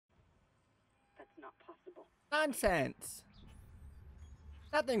not possible. Nonsense.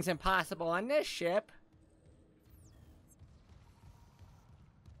 Nothing's impossible on this ship.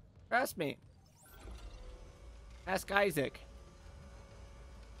 Trust me. Ask Isaac.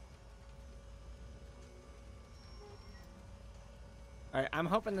 Alright, I'm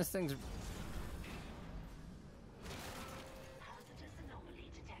hoping this thing's... Hazardous anomaly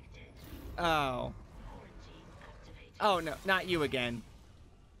detected. Oh. Quarantine activated. Oh, no. Not you again.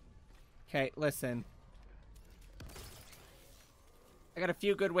 Okay, listen. I got a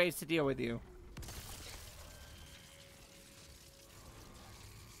few good ways to deal with you.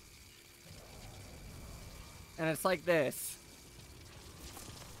 And it's like this.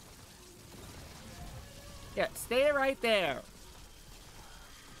 Yeah, stay right there.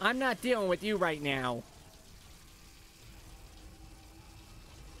 I'm not dealing with you right now.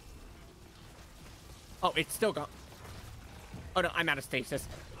 Oh, it's still gone. Oh no, I'm out of stasis.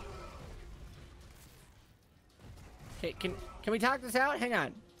 Okay, can we talk this out? Hang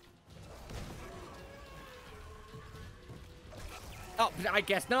on. Oh, I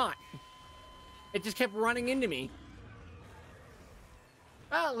guess not. It just kept running into me.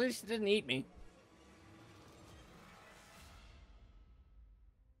 Well, at least it didn't eat me.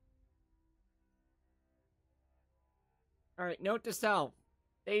 Alright, note to self.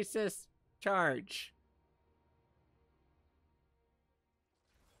 Stasis charge.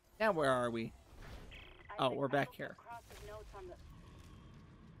 Now where are we? Oh, we're back here.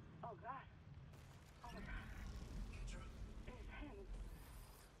 Oh god. Oh my god. In his hand.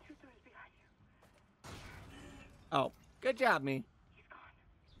 2 stories behind you. Oh, good job, me. He's gone.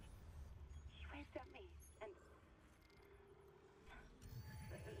 He waved at me and...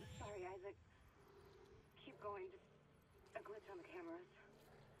 Sorry, Isaac. Keep going. Just a glitch on the cameras.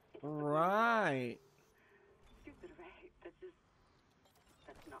 It's Right. stupid, right?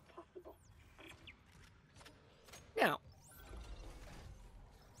 That's not possible. Now,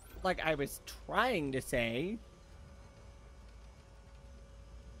 like I was trying to say.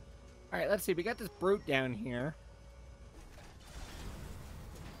 Alright, let's see. We got this brute down here.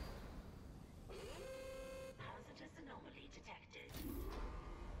 Hazardous anomaly detected.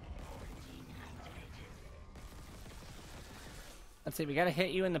 Quarantine activated. Let's see. We gotta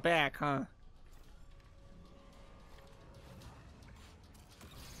hit you in the back, huh?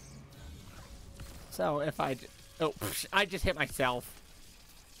 So if I... Oh, I just hit myself.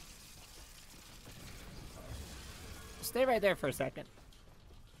 Stay right there for a second.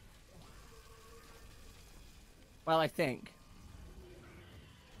 Well, I think.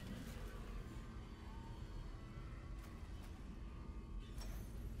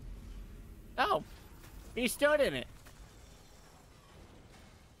 Oh! He stood in it.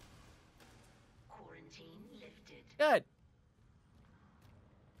 Quarantine lifted. Good.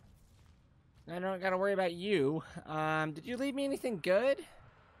 I don't gotta worry about you. Did you leave me anything good?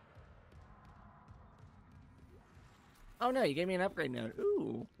 Oh no, you gave me an upgrade note.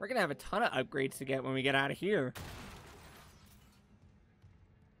 Ooh, we're gonna have a ton of upgrades to get when we get out of here.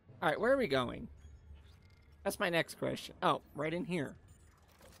 Alright, where are we going? That's my next question. Oh, right in here.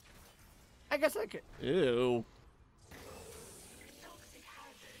 I guess I could... Ew.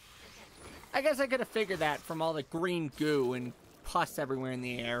 I guess I could have figured that from all the green goo and pus everywhere in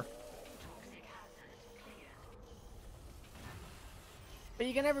the air. But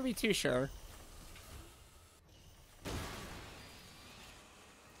you can never be too sure.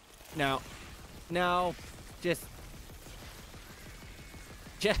 No. No. Just...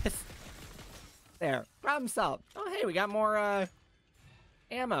 There. Problem solved. Oh, hey, we got more,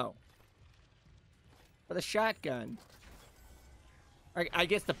 ammo. For the shotgun. Or, I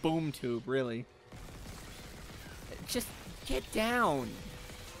guess the boom tube, really. Just get down.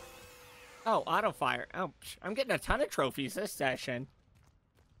 Oh, auto fire. Oh, I'm getting a ton of trophies this session.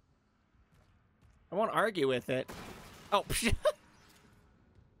 I won't argue with it. Oh,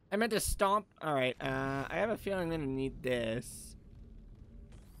 I meant to stomp. Alright, I have a feeling I'm gonna need this.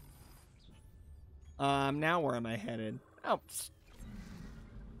 Now where am I headed? Oh,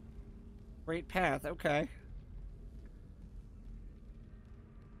 great path, okay.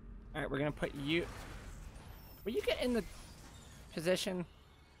 Alright, we're gonna put you... Will you get in the position?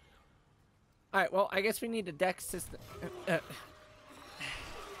 Alright, well, I guess we need a deck system.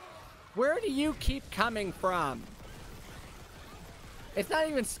 Where do you keep coming from? It's not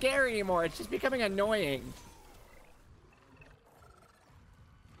even scary anymore, it's just becoming annoying.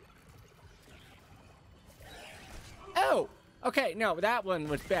 Oh! Okay, no, that one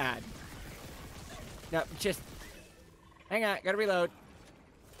was bad. No, just... Hang on, gotta reload.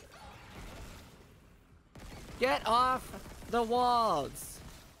 Get off the walls!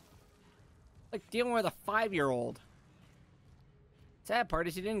 Like dealing with a 5-year-old. Sad part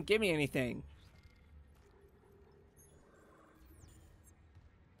is you didn't give me anything.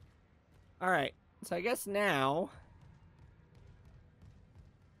 Alright, so I guess now...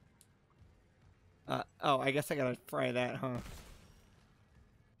 oh, I guess I gotta fry that, huh?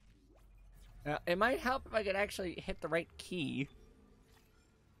 It might help if I could actually hit the right key.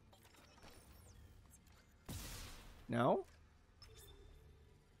 No?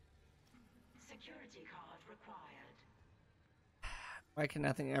 Security card required. Why can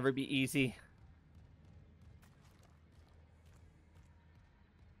nothing ever be easy?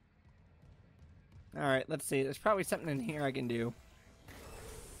 Alright, let's see. There's probably something in here I can do.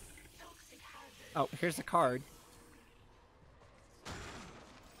 Oh, here's the card.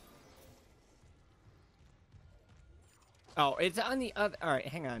 Oh, it's on the other... Alright,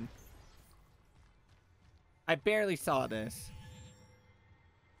 hang on. I barely saw this.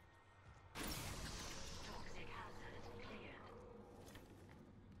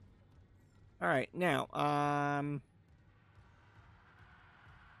 Alright, now,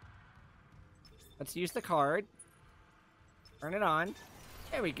 let's use the card. Turn it on.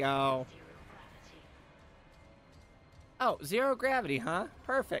 There we go. Oh, 0 gravity, huh?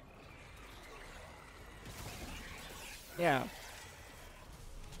 Perfect. Yeah.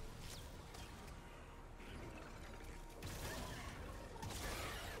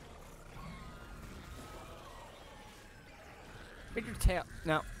 Hit your tail.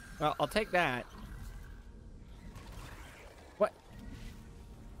 No. Well, I'll take that. What?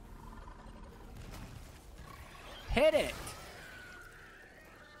 Hit it!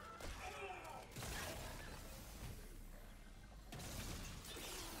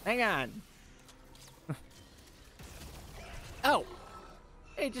 Hang on. Oh!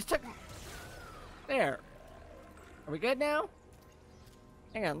 Hey, just took... There. Are we good now?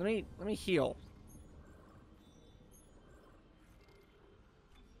 Hang on, let me heal.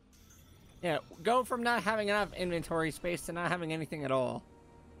 Yeah, go from not having enough inventory space to not having anything at all.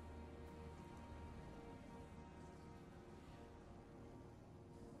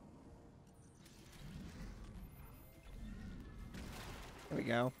 There we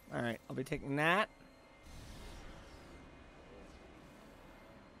go. Alright, I'll be taking that.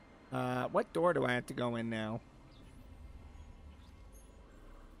 What door do I have to go in now?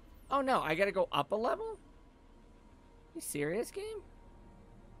 Oh no, I gotta go up a level? You serious, game?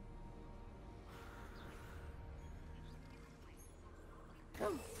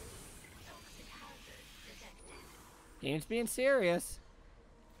 Come. Game's being serious.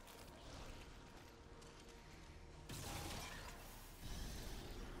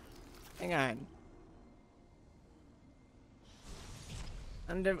 Hang on.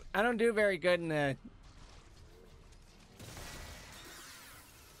 I don't do very good in the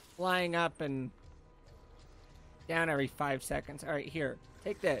flying up and down every 5 seconds. All right, here,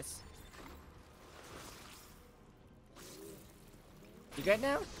 take this. You good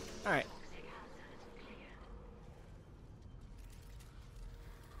now? All right.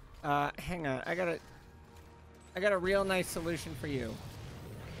 Hang on. I got a real nice solution for you.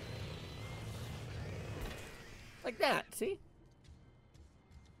 Like that, see?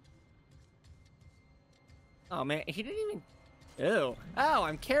 Oh man, he didn't even... Ew. Oh,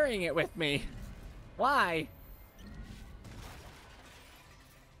 I'm carrying it with me. Why?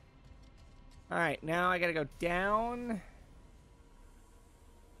 Alright, now I gotta go down.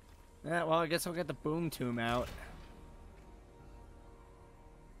 Well, I guess I'll get the boom tomb out.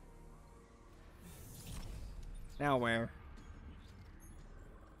 Now where?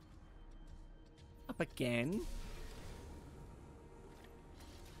 Up again?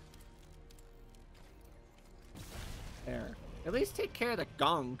 There. At least take care of the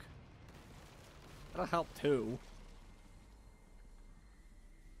gunk. That'll help too.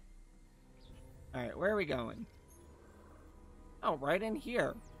 Alright, where are we going? Oh, right in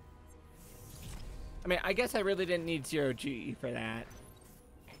here. I mean, I guess I really didn't need 0G for that.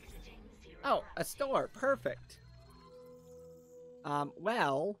 Oh, a store. Perfect.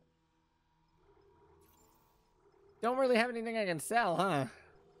 Well... Don't really have anything I can sell, huh?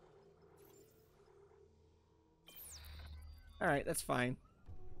 Alright, that's fine.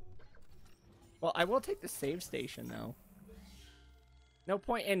 Well, I will take the save station, though. No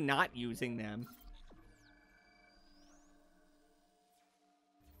point in not using them.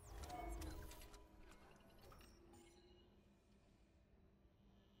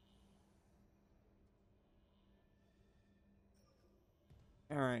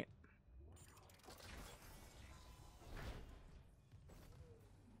 Alright.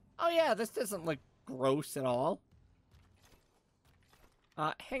 Oh yeah, this doesn't look gross at all.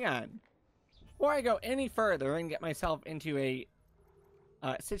 Hang on. before I go any further and get myself into a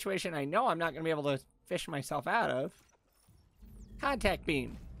situation I know I'm not going to be able to fish myself out of, contact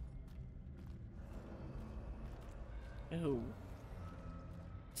beam. Ooh.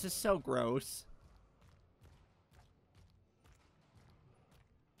 This is so gross.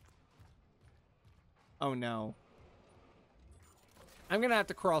 Oh no. I'm gonna have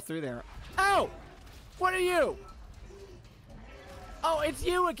to crawl through there. Oh! What are you? Oh, it's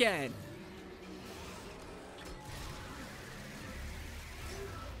you again!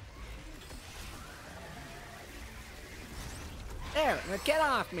 There, now get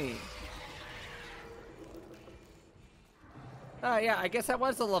off me! Oh yeah, I guess that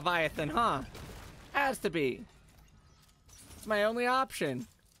was the Leviathan, huh? Has to be. It's my only option.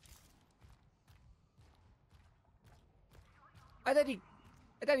 I thought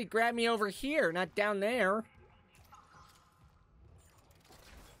he grabbed me over here, not down there.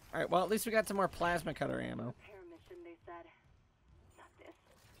 Alright, well, at least we got some more plasma cutter ammo. Repair mission, they said. Not this.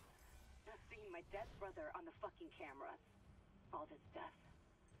 Not seeing my dead brother on the fucking camera. All this death.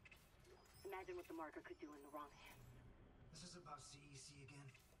 Imagine what the marker could do in the wrong hands. This is about CEC again.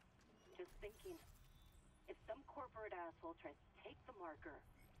 Just thinking. If some corporate asshole tries to take the marker,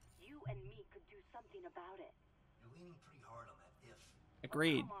 you and me could do something about it. You're leaning pretty hard on that if.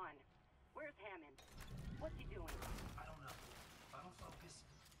 Agreed. Oh, come on. Where's Hammond? What's he doing? I don't know. If I don't focus,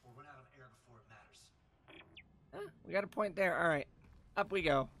 we'll run out of air before it matters. We got a point there. Alright. Up we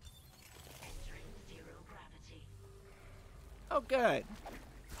go. Entering zero gravity. Oh, good.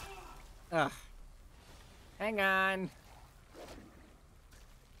 Ugh. Hang on.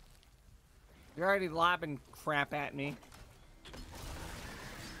 You're already lobbing crap at me.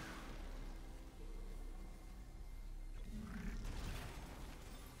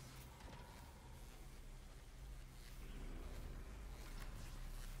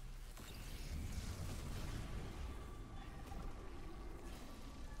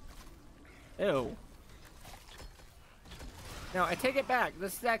 Ew. No, I take it back.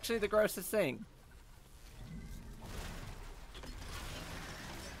 This is actually the grossest thing.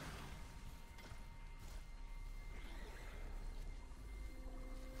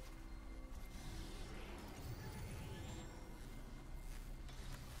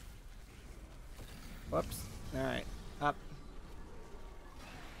 Whoops. Alright. Up.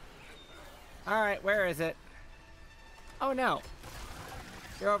 Alright, where is it? Oh no.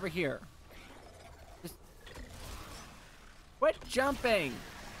 You're over here. Just... Quit jumping!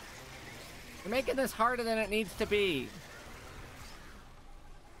 You're making this harder than it needs to be.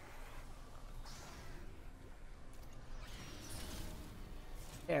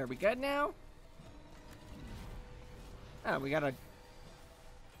 There, we good now? Oh, we got a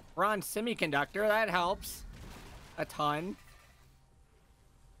bronze semiconductor. That helps a ton.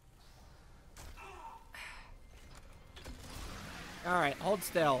 Alright, hold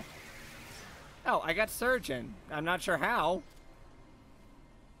still. Oh, I got surgeon. I'm not sure how.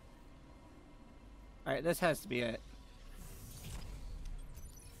 Alright, this has to be it.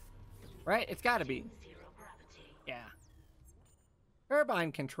 Right? It's gotta be. Yeah.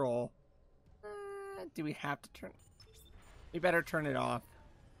 Turbine control. Do we have to turn... We better turn it off.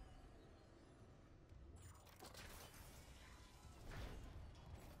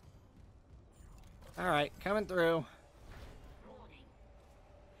 Alright, coming through. Warning.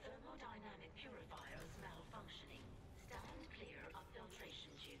 Thermodynamic purifiers malfunctioning. Stand clear of filtration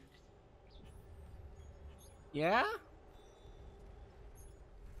tubes. Yeah?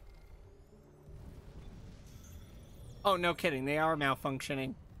 Oh, no kidding. They are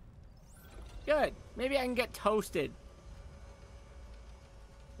malfunctioning. Good. Maybe I can get toasted.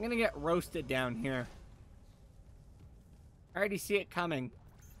 I'm gonna get roasted down here. I already see it coming.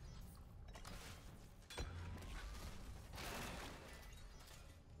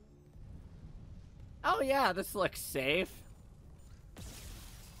 Oh yeah, this looks safe.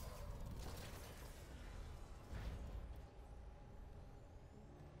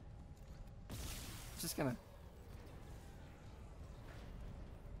 Just gonna...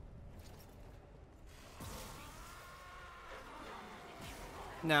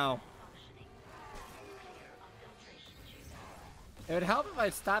 No. It would help if I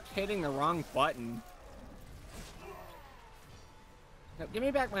stopped hitting the wrong button. No, give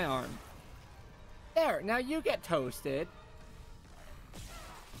me back my arm. There, now you get toasted.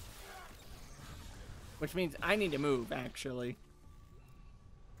 Which means I need to move, actually.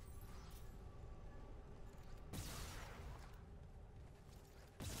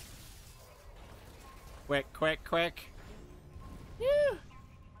 Quick, quick, quick. Yeah.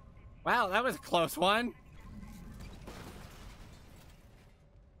 Wow, that was a close one.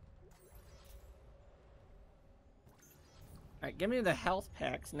 Alright, give me the health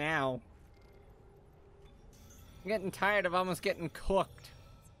packs now. I'm getting tired of almost getting cooked.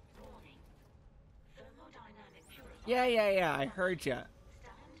 Warning. Thermodynamic purifier. Yeah, I heard ya.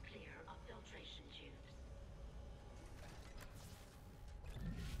 Stand clear of filtration tubes.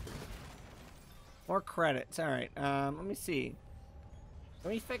 More credits. Alright, let me see.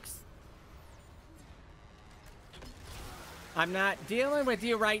 Let me fix... I'm not dealing with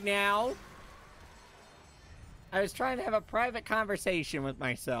you right now. I was trying to have a private conversation with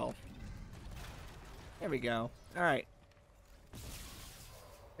myself. There we go. Alright.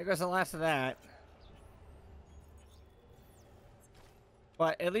 There goes the last of that.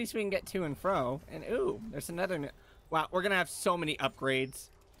 But at least we can get to and fro. And ooh, there's another... Wow, we're gonna have so many upgrades.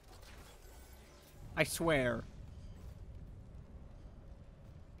 I swear.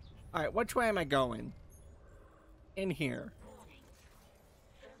 Alright, which way am I going? In here.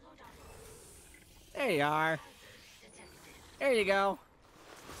 There you are. There you go.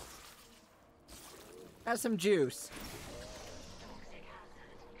 Have some juice.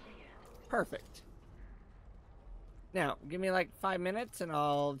 Perfect. Now, give me like 5 minutes and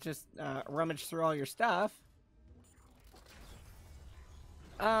I'll just rummage through all your stuff.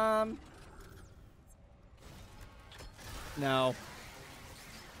 No.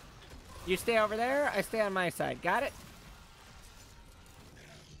 You stay over there, I stay on my side. Got it?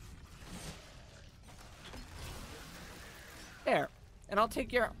 There. And I'll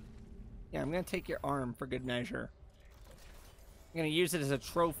take your... Yeah, I'm gonna take your arm for good measure. I'm gonna use it as a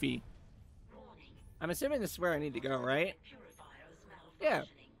trophy. I'm assuming this is where I need to go, right? Yeah. Stand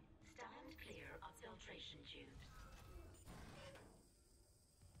clear of filtration tubes.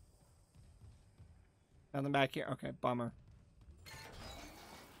 Nothing back here? Okay, bummer.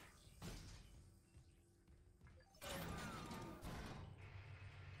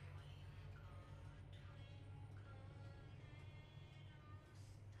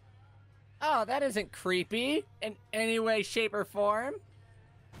 Oh, that isn't creepy in any way, shape, or form.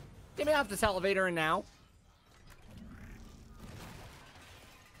 Get me off this elevator and now.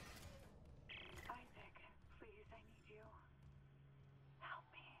 Isaac, please, I need you. Help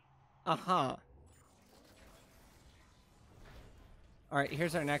me. Uh-huh. Alright,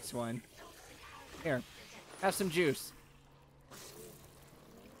 here's our next one. Here. Have some juice.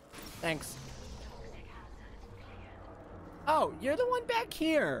 Thanks. Oh, you're the one back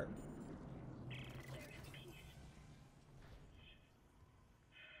here.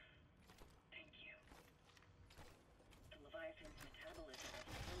 Thank you. The Leviathan's metabolism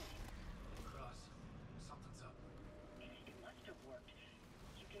is slowing. Cross, something's up. It must have worked.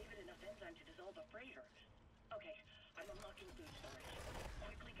 You gave it enough enzyme to dissolve a freighter. Okay, I'm unlocking food storage.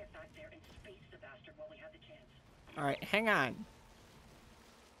 Quickly get back there and space the bastard while we have the chance. Alright, hang on.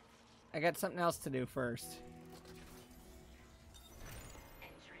 I got something else to do first.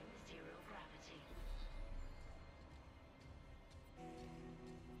 Entering zero gravity.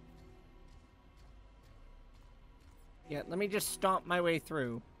 Yeah, let me just stomp my way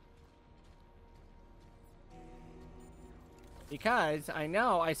through. Because I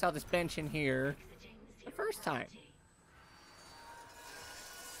know I saw this bench in here the first time.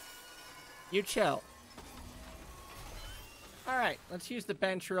 You chill. Alright, let's use the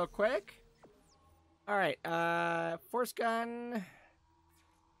bench real quick. Alright, force gun.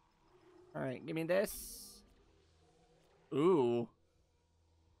 Alright, give me this. Ooh.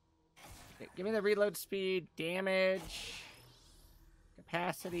 Okay, give me the reload speed, damage,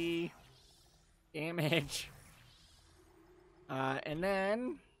 capacity, damage. And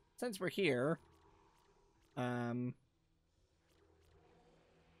then, since we're here,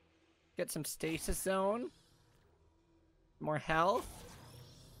 get some stasis zone, more health,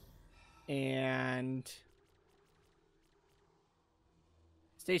 and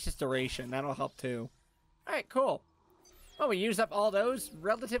stasis duration. That'll help too. All right, cool. Well, we used up all those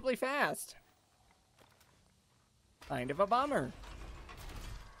relatively fast. Kind of a bummer.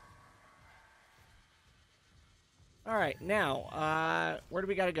 All right, now, where do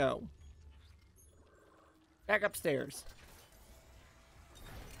we gotta go? Back upstairs.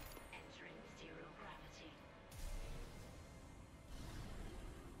 Entering zero gravity.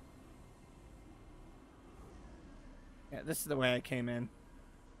 Yeah, this is the way I came in.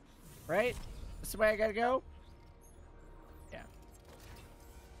 Right? This is the way I gotta go? Yeah.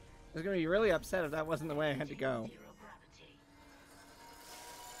 I was gonna be really upset if that wasn't the way I had to go. Zero gravity.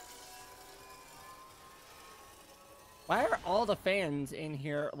 Why are all the fans in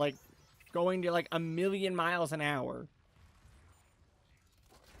here, like, going to, like, 1,000,000 miles an hour?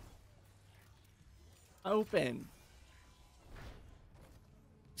 Open.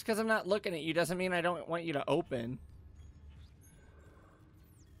 Just because I'm not looking at you doesn't mean I don't want you to open.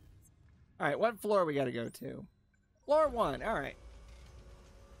 Alright, what floor we gotta go to? Floor 1, alright.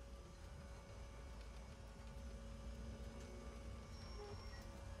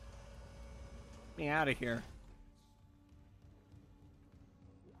 Get me out of here.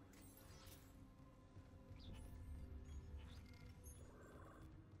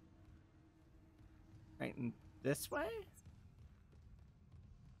 Right, and this way?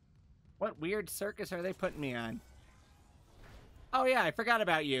 What weird circus are they putting me on? Oh yeah, I forgot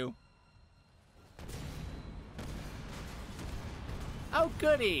about you. Oh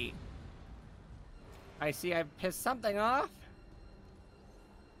goody! I see I've pissed something off.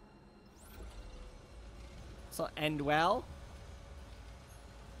 This'll end well.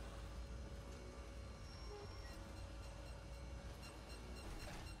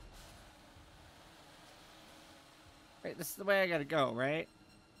 Wait, this is the way I gotta go, right?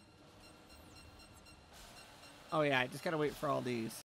 Oh yeah, I just gotta wait for all these.